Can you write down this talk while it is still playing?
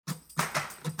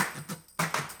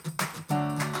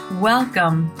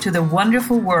Welcome to the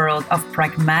wonderful world of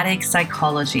pragmatic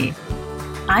psychology.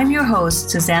 I'm your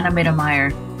host, Susanna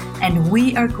Mittermeier, and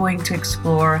we are going to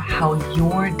explore how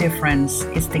your difference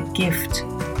is the gift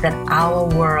that our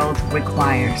world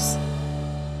requires.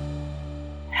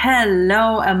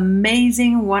 Hello,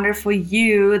 amazing, wonderful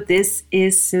you. This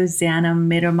is Susanna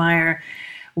Mittermeier.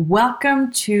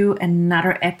 Welcome to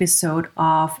another episode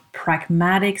of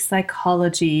Pragmatic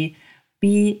Psychology,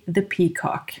 Be the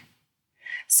Peacock.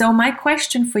 So my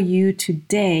question for you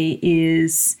today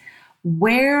is,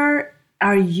 where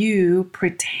are you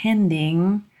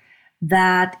pretending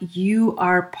that you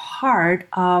are part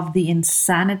of the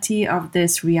insanity of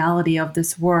this reality of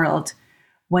this world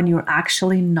when you're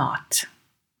actually not?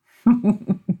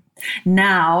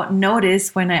 Now,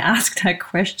 notice when I ask that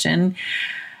question,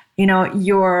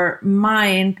 your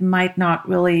mind might not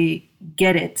really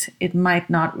get it. It might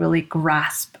not really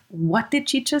grasp. What did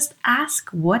she just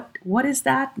ask? What is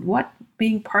that? What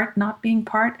being part, not being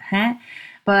part?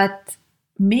 But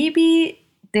maybe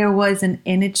there was an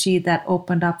energy that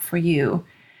opened up for you.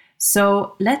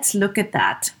 So let's look at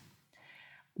that.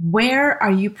 Where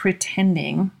are you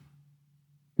pretending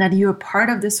that you're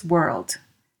part of this world,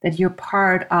 that you're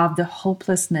part of the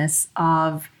hopelessness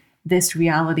of this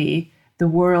reality, the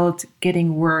world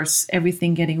getting worse,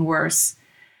 everything getting worse?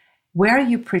 Where are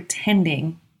you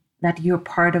pretending that you're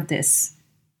part of this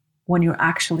when you're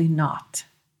actually not?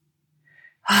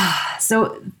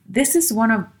 So this is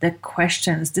one of the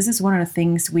questions, this is one of the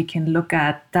things we can look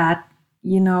at that,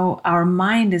 our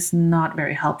mind is not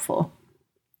very helpful.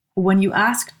 When you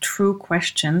ask true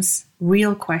questions,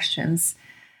 real questions,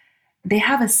 they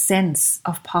have a sense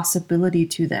of possibility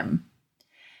to them.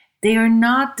 They are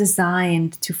not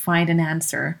designed to find an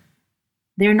answer.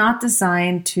 They're not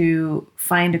designed to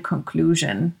find a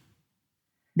conclusion.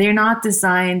 They're not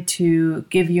designed to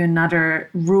give you another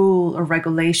rule or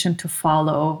regulation to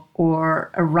follow,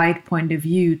 or a right point of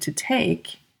view to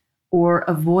take, or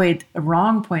avoid a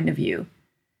wrong point of view.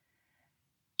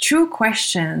 True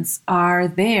questions are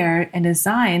there and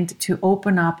designed to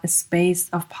open up a space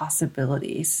of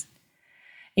possibilities.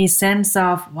 A sense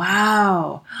of,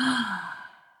 wow,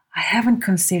 I haven't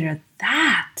considered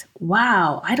that.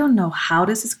 Wow, I don't know how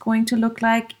this is going to look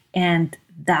like, and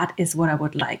that is what I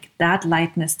would like. That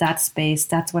lightness, that space,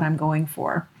 that's what I'm going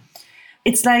for.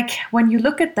 It's like when you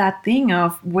look at that thing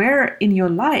of where in your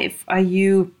life are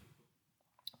you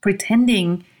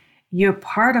pretending you're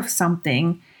part of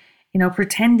something,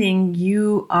 pretending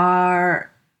you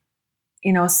are,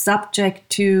 subject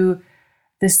to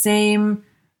the same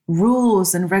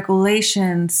rules and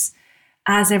regulations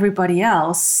as everybody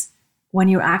else when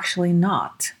you're actually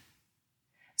not.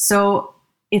 So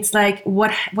it's like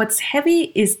what's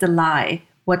heavy is the lie.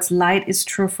 What's light is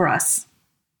true for us.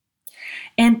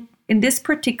 And in this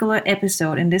particular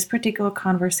episode, in this particular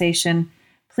conversation,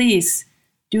 please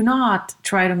do not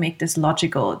try to make this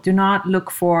logical. Do not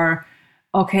look for,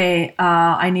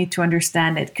 I need to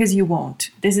understand it, because you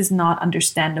won't. This is not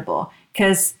understandable,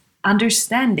 because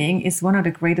understanding is one of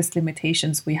the greatest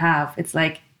limitations we have. It's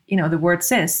like, the word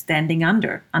says standing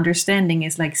under. Understanding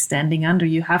is like standing under.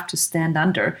 You have to stand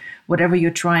under whatever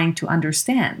you're trying to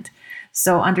understand.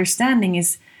 So understanding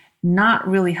is not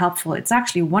really helpful. It's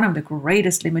actually one of the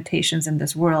greatest limitations in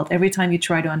this world. Every time you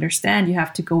try to understand, you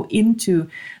have to go into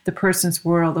the person's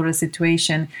world or the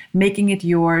situation, making it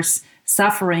yours,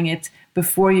 suffering it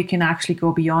before you can actually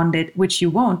go beyond it, which you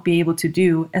won't be able to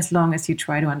do as long as you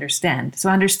try to understand. So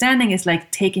understanding is like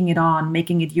taking it on,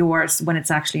 making it yours when it's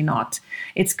actually not.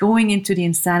 It's going into the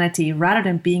insanity rather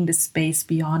than being the space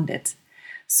beyond it.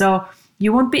 So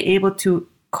you won't be able to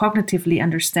cognitively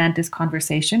understand this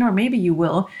conversation, or maybe you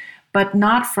will, but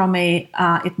not from it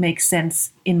makes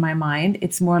sense in my mind.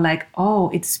 It's more like,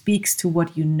 it speaks to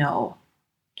what you know.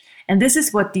 And this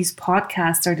is what these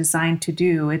podcasts are designed to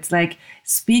do. It's like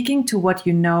speaking to what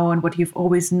you know and what you've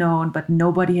always known, but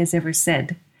nobody has ever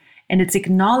said. And it's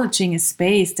acknowledging a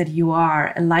space that you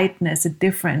are, a lightness, a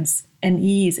difference, an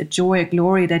ease, a joy, a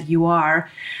glory that you are,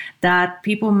 that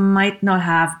people might not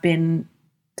have been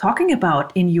talking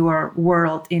about in your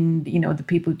world, in the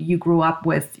people you grew up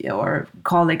with, your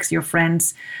colleagues, your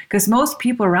friends. Because most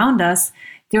people around us,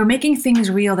 they're making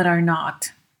things real that are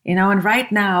not. And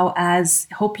right now, as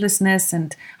hopelessness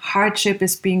and hardship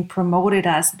is being promoted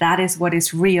as that is what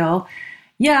is real,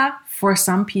 yeah, for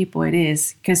some people it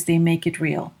is, because they make it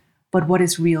real. But what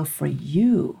is real for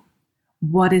you?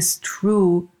 What is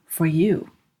true for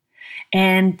you?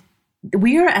 And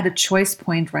we are at a choice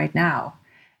point right now.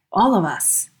 All of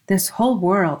us, this whole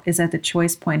world is at the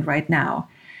choice point right now.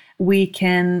 We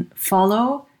can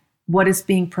follow what is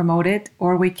being promoted,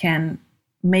 or we can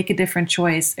make a different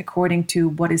choice according to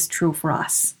what is true for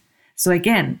us. So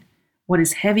again, what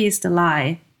is heavy is the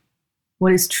lie.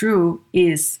 What is true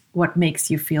is what makes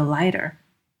you feel lighter.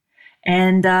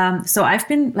 And so I've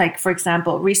been like, for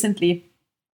example, recently,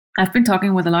 I've been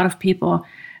talking with a lot of people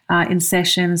in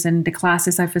sessions and the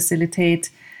classes I facilitate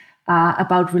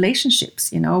about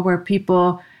relationships, where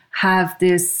people have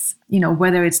this,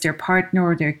 whether it's their partner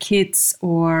or their kids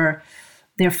or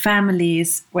their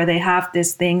families, where they have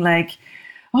this thing like,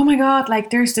 oh my God, like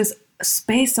there's this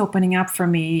space opening up for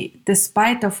me,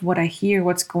 despite of what I hear,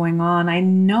 what's going on. I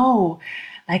know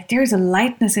like there's a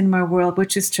lightness in my world,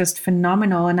 which is just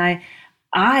phenomenal. And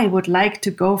I would like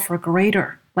to go for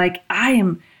greater. Like I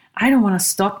don't want to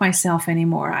stop myself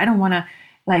anymore. I don't want to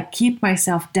like keep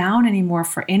myself down anymore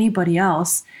for anybody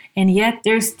else. And yet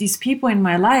there's these people in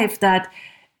my life that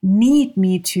need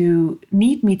me to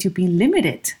be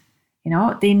limited.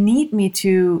 They need me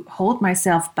to hold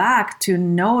myself back to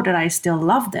know that I still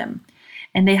love them.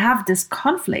 And they have this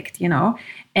conflict,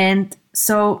 And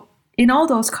so in all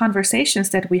those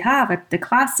conversations that we have at the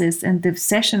classes and the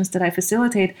sessions that I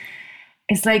facilitate,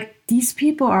 it's like these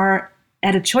people are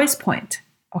at a choice point.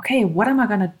 Okay, what am I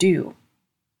going to do?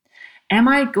 Am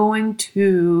I going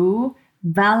to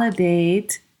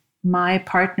validate my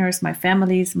partners, my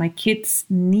families, my kids'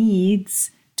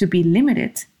 needs to be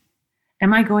limited?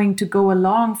 Am I going to go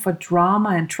along for drama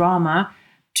and trauma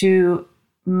to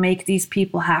make these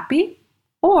people happy?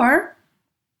 Or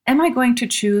am I going to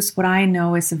choose what I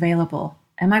know is available?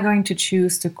 Am I going to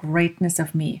choose the greatness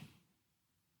of me?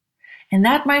 And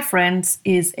that, my friends,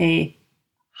 is a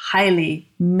highly,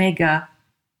 mega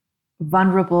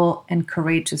vulnerable and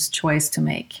courageous choice to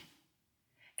make.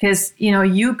 Because,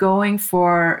 you going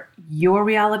for your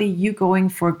reality, you going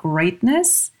for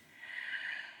greatness,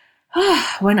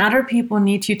 when other people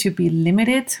need you to be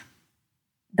limited,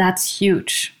 that's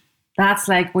huge. That's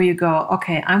like where you go,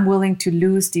 okay, I'm willing to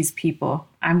lose these people.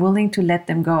 I'm willing to let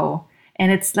them go.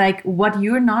 And it's like what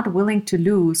you're not willing to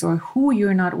lose or who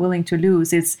you're not willing to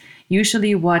lose, it's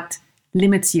usually what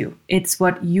limits you. It's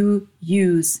what you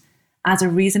use as a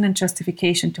reason and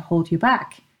justification to hold you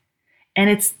back. And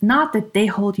it's not that they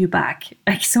hold you back.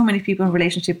 Like so many people in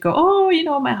relationship go, oh,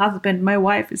 my husband, my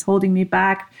wife is holding me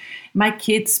back. My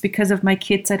kids, because of my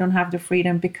kids, I don't have the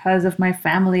freedom. Because of my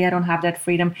family, I don't have that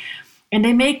freedom. And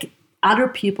they make other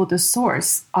people the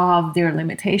source of their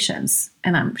limitations.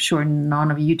 And I'm sure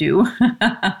none of you do.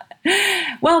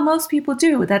 Well, most people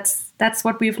do. That's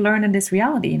what we've learned in this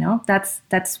reality, That's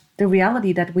the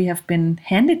reality that we have been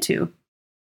handed to.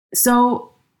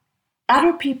 So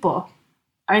other people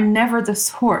are never the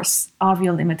source of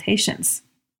your limitations.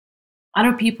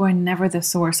 Other people are never the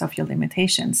source of your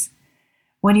limitations.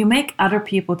 When you make other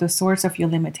people the source of your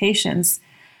limitations,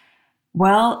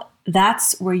 well,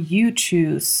 that's where you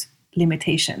choose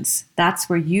limitations. That's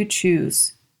where you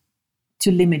choose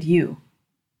to limit you.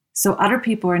 So other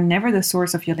people are never the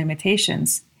source of your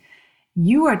limitations.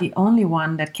 You are the only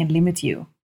one that can limit you.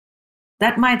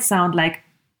 That might sound like,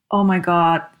 oh my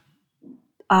God,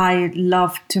 I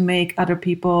love to make other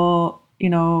people,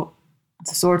 the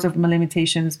source of my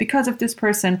limitations because of this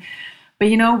person. But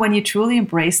when you truly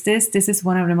embrace this is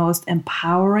one of the most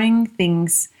empowering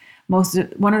things,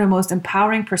 one of the most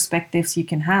empowering perspectives you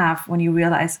can have when you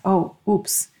realize, oh,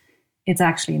 oops, it's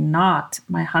actually not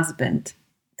my husband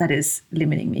that is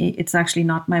limiting me. It's actually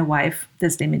not my wife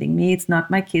that's limiting me. It's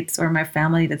not my kids or my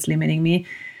family that's limiting me.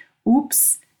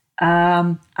 Oops,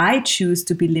 I choose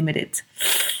to be limited.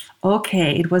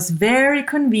 Okay, it was very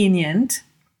convenient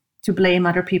to blame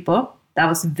other people. That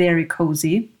was very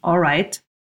cozy. All right.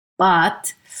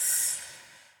 But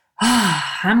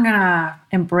I'm going to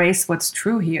embrace what's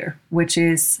true here, which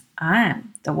is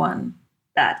I'm the one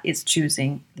that is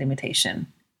choosing limitation.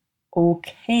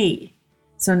 Okay.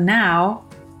 So now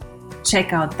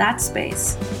check out that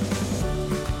space.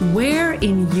 Where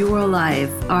in your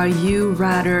life are you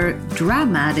rather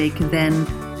dramatic than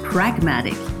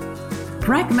pragmatic?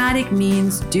 Pragmatic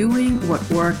means doing what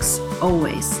works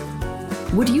always.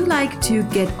 Would you like to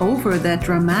get over the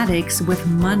dramatics with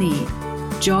money,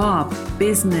 job,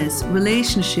 business,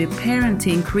 relationship,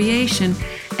 parenting, creation,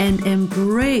 and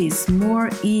embrace more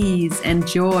ease and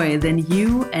joy than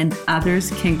you and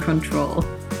others can control?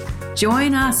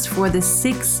 Join us for the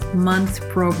 6-month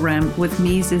program with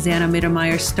me, Susanna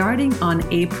Mittermeier, starting on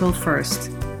April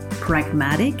 1st.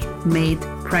 Pragmatic made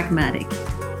pragmatic.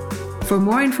 For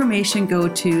more information, go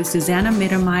to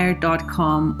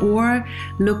susannamittermeier.com or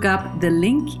look up the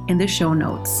link in the show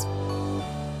notes.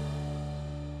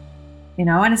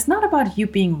 And it's not about you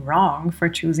being wrong for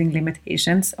choosing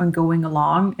limitations and going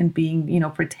along and being,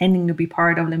 pretending to be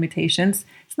part of limitations.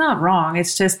 It's not wrong.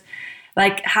 It's just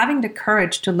Like having the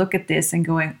courage to look at this and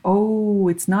going, oh,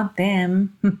 it's not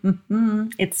them,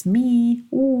 it's me.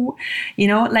 Ooh.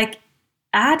 Like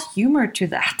add humor to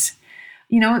that.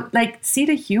 Like see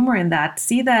the humor in that.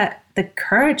 See the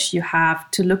courage you have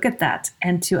to look at that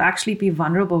and to actually be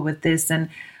vulnerable with this. And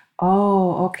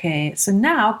oh, okay. So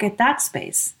now get that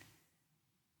space.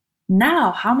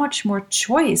 Now, how much more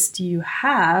choice do you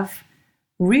have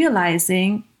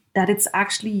realizing that it's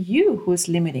actually you who's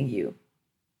limiting you?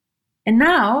 And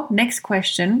now, next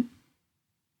question,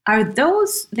 are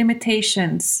those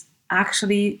limitations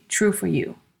actually true for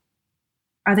you?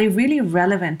 Are they really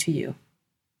relevant to you?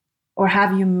 Or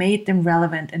have you made them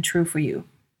relevant and true for you?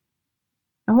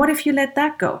 And what if you let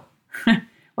that go?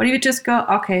 What if you just go,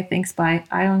 okay, thanks, bye.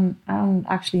 I don't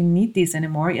actually need these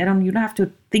anymore. You don't have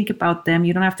to think about them.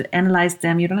 You don't have to analyze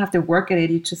them. You don't have to work at it.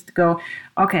 You just go,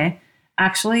 okay,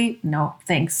 actually, no,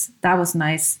 thanks. That was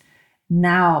nice.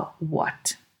 Now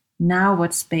what? Now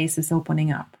what space is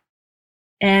opening up?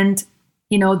 And,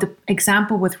 the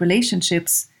example with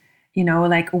relationships,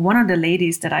 like one of the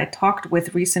ladies that I talked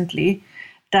with recently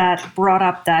that brought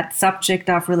up that subject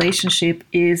of relationship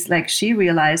is like, she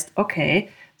realized, okay,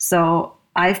 so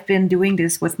I've been doing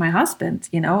this with my husband.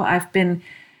 I've been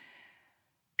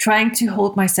trying to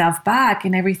hold myself back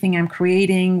in everything I'm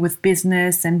creating with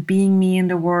business and being me in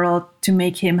the world to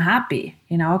make him happy,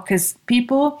 because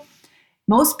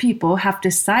most people have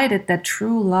decided that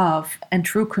true love and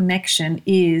true connection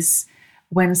is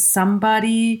when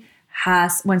somebody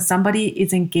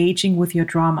is engaging with your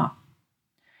drama.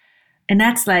 And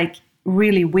that's like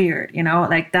really weird,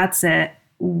 like that's a,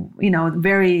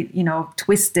 very,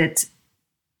 twisted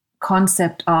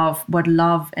concept of what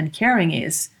love and caring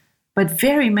is. But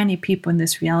very many people in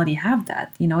this reality have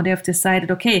that. They've decided,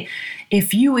 okay,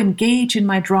 if you engage in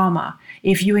my drama,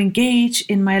 if you engage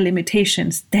in my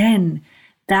limitations, then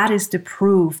that is the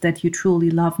proof that you truly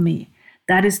love me.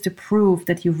 That is the proof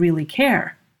that you really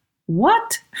care.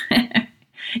 What?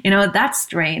 That's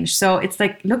strange. So it's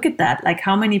like, look at that. Like,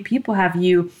 how many people have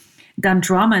you done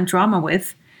drama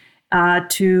with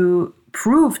to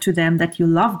prove to them that you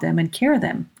love them and care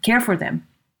for them?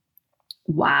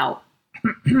 Wow.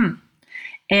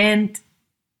 And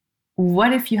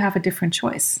what if you have a different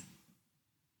choice?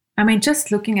 I mean,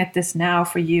 just looking at this now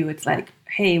for you, it's like,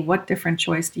 hey, what different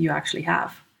choice do you actually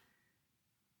have?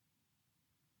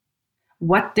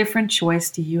 What different choice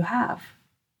do you have?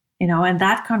 And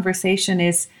that conversation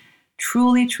is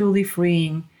truly, truly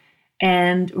freeing,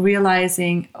 and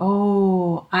realizing,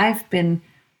 oh, I've been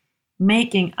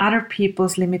making other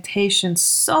people's limitations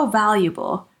so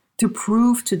valuable to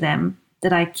prove to them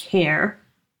that I care,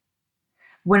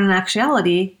 when in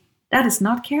actuality, that is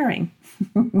not caring.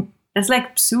 That's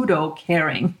like pseudo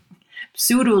caring,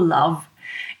 pseudo love.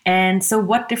 And so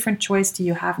what different choice do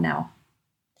you have now?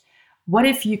 What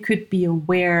if you could be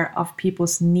aware of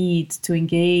people's need to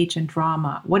engage in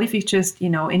drama? What if you just,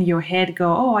 in your head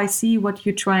go, oh, I see what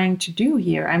you're trying to do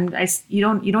here. You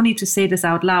don't need to say this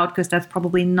out loud, because that's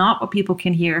probably not what people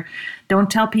can hear. Don't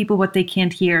tell people what they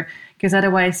can't hear, because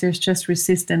otherwise there's just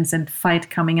resistance and fight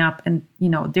coming up. And,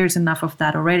 there's enough of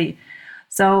that already.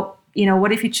 So,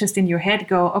 what if you just in your head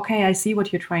go, okay, I see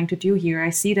what you're trying to do here.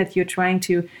 I see that you're trying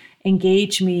to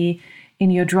engage me in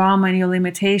your drama and your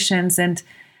limitations. And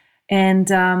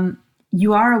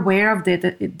you are aware of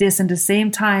this, and at the same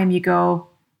time you go,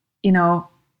 in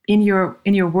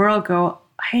your world go,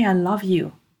 hey, I love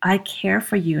you. I care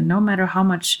for you. No matter how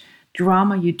much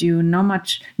drama you do, no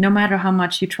matter how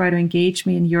much you try to engage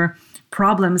me in your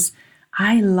problems,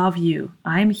 I love you.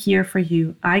 I'm here for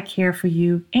you. I care for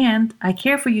you. And I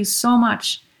care for you so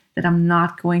much that I'm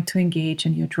not going to engage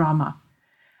in your drama.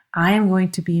 I am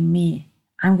going to be me.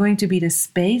 I'm going to be the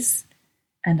space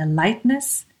and the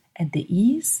lightness and the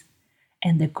ease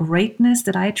and the greatness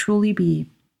that I truly be.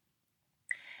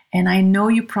 And I know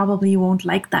you probably won't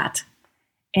like that.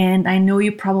 And I know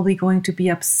you're probably going to be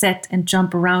upset and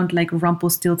jump around like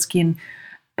Rumpelstiltskin.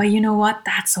 But you know what?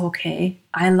 That's okay.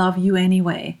 I love you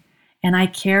anyway. And I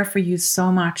care for you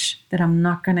so much that I'm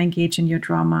not going to engage in your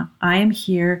drama. I am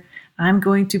here. I'm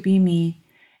going to be me.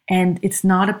 And it's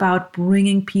not about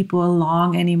bringing people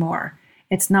along anymore.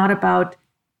 It's not about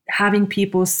having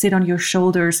people sit on your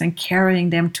shoulders and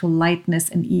carrying them to lightness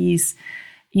and ease,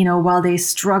 while they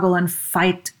struggle and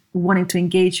fight, wanting to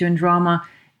engage you in drama.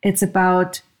 It's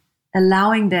about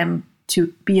allowing them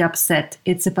to be upset.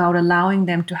 It's about allowing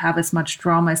them to have as much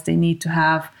drama as they need to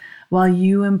have, while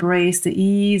you embrace the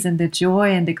ease and the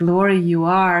joy and the glory you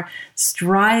are,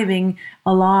 striving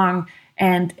along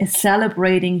and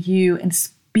celebrating you and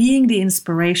being the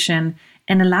inspiration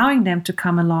and allowing them to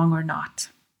come along or not.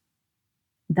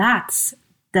 That's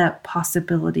the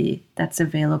possibility that's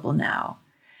available now.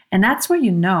 And that's where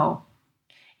you know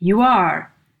you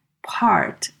are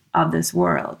part of this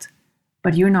world,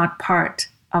 but you're not part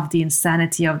of the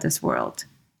insanity of this world.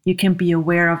 You can be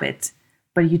aware of it,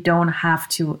 but you don't have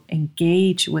to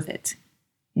engage with it.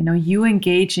 You know, you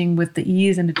engaging with the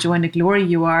ease and the joy and the glory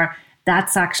you are,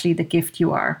 that's actually the gift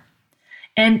you are.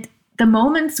 And the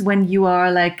moments when you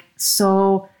are like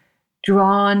so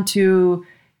drawn to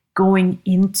going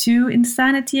into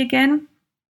insanity again,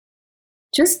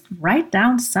 just write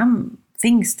down some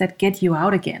things that get you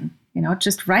out again. You know,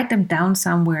 just write them down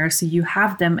somewhere so you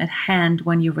have them at hand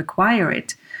when you require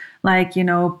it. Like,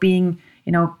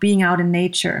 being out in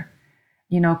nature,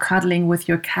 cuddling with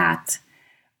your cat,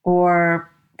 or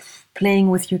playing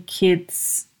with your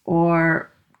kids,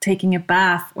 or taking a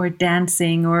bath, or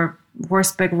dancing, or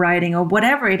horseback riding, or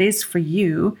whatever it is for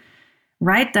you.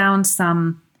 Write down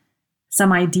some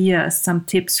ideas, some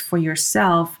tips for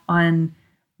yourself on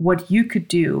what you could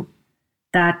do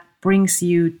that brings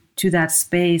you to that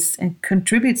space and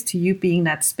contributes to you being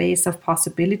that space of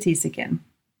possibilities again.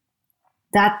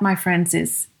 That, my friends,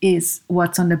 is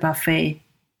what's on the buffet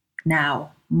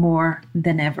now more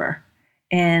than ever.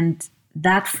 And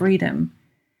that freedom,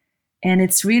 and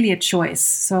it's really a choice.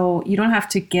 So you don't have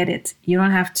to get it. You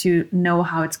don't have to know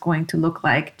how it's going to look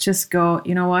like. Just go,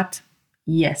 you know what?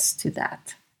 Yes to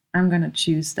that. I'm going to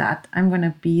choose that. I'm going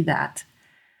to be that.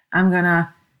 I'm going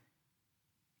to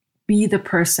be the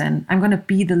person. I'm going to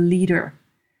be the leader.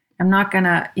 I'm not going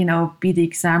to, be the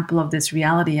example of this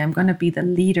reality. I'm going to be the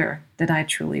leader that I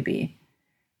truly be.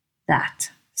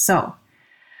 That. So,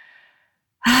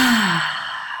 that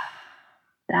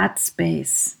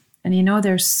space. And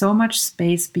there's so much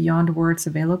space beyond words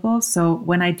available. So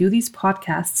when I do these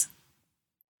podcasts,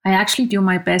 I actually do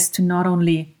my best to not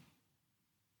only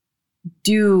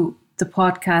do the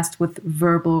podcast with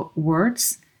verbal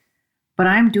words, but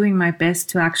I'm doing my best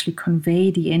to actually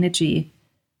convey the energy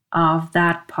of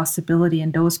that possibility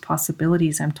and those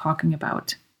possibilities I'm talking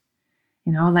about.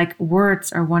 Like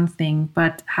words are one thing,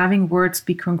 but having words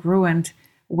be congruent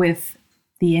with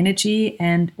the energy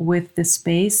and with the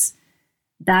space,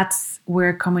 that's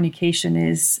where communication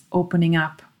is opening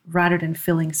up rather than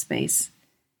filling space.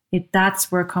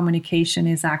 That's where communication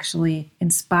is actually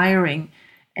inspiring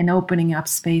and opening up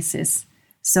spaces.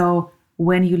 So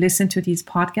when you listen to these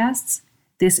podcasts,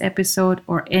 this episode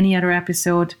or any other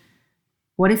episode,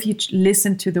 what if you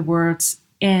listen to the words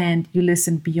and you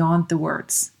listen beyond the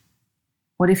words?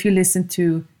 What if you listen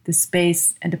to the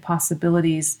space and the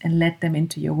possibilities and let them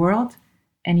into your world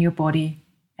and your body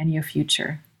and your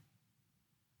future?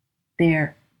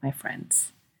 There, my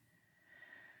friends.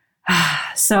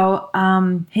 So,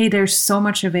 hey, there's so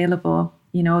much available.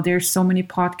 There's so many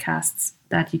podcasts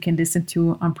that you can listen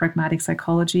to on pragmatic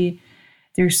psychology.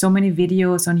 There's so many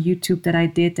videos on YouTube that I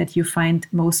did that you find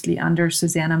mostly under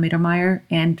Susanna Mittermeier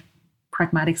and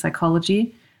pragmatic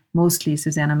psychology, mostly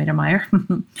Susanna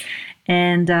Mittermeier.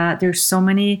 And there's so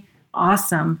many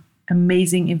awesome,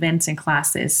 amazing events and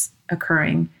classes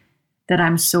occurring that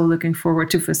I'm so looking forward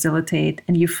to facilitate.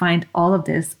 And you find all of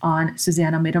this on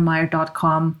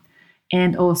SusannaMittermeier.com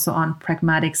and also on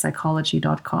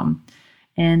pragmaticpsychology.com.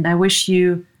 And I wish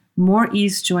you more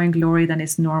ease, joy, and glory than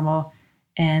is normal,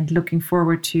 and looking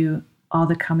forward to all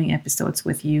the coming episodes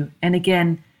with you. And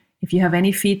again, if you have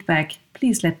any feedback,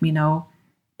 please let me know.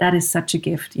 That is such a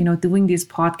gift, doing these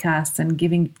podcasts and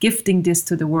gifting this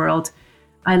to the world.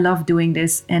 I love doing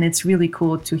this, and it's really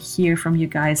cool to hear from you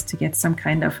guys, to get some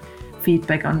kind of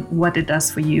feedback on what it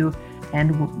does for you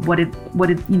and what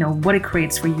it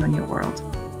creates for you in your world.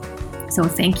 So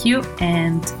thank you,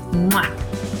 and mwah.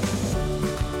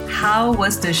 How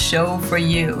was the show for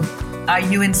you? Are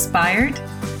you inspired?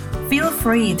 Feel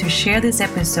free to share this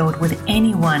episode with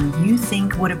anyone you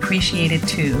think would appreciate it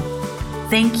too.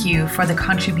 Thank you for the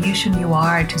contribution you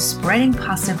are to spreading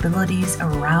possibilities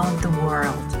around the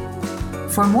world.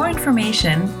 For more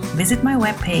information, visit my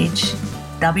webpage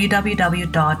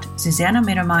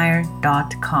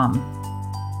www.susannamittermeier.com.